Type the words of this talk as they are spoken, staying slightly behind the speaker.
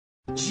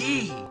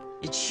Gee,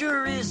 it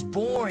sure is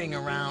boring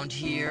around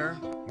here.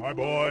 My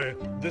boy,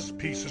 this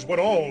peace is what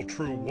all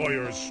true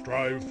warriors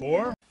strive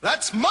for.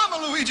 That's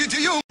Mama Luigi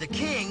to you! The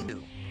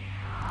king...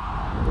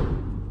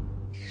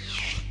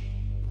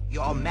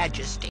 Your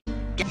Majesty,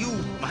 you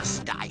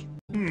must die.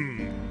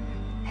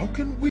 How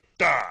can we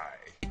die?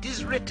 It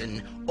is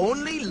written,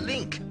 only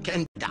Link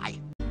can die.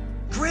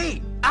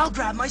 Great! I'll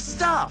grab my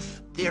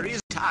stuff! There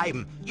is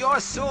time. Your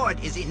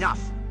sword is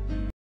enough.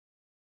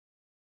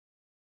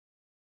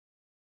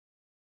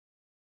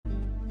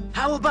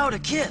 How about a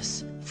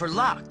kiss? For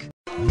luck?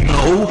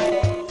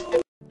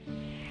 No!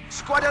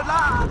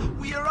 Squadala,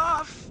 we are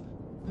off!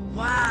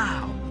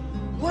 Wow!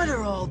 What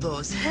are all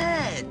those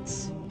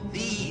heads?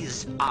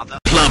 These are the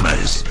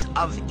Plumbers!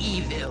 of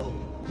evil.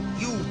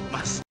 You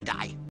must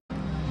die.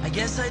 I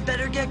guess I'd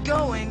better get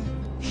going.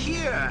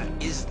 Here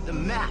is the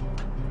map.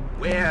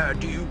 Where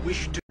do you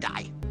wish to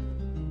die?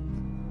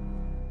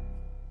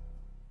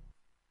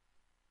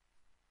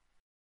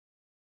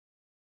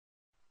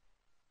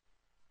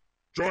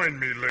 Join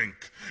me, Link,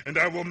 and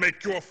I will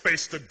make your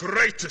face the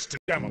greatest in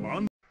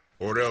Gamelon,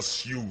 or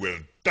else you will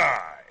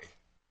die.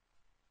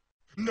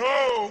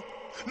 No!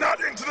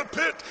 Not into the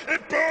pit!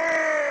 It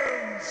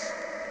burns!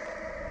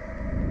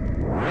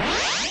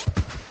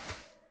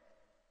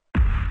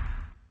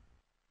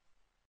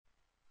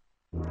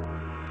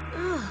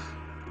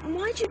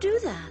 Why'd you do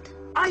that?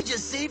 I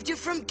just saved you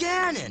from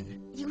Ganon!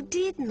 You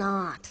did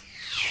not.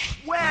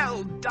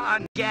 Well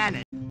done,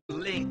 Ganon.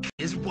 Link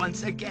is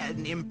once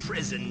again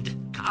imprisoned.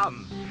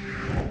 Come.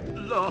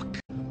 Look,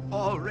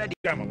 already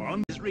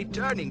Gamelon? is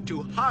returning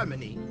to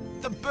harmony.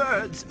 The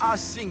birds are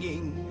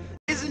singing.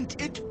 Isn't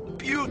it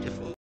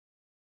beautiful?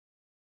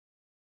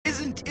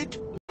 Isn't it?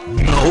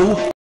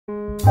 No!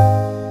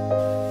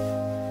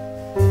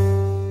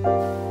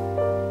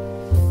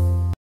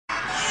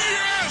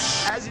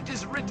 Yes! As it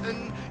is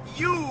written,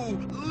 you,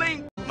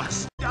 Link,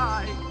 must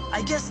die.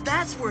 I guess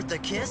that's worth a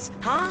kiss,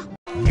 huh?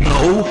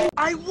 No!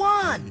 I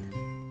won!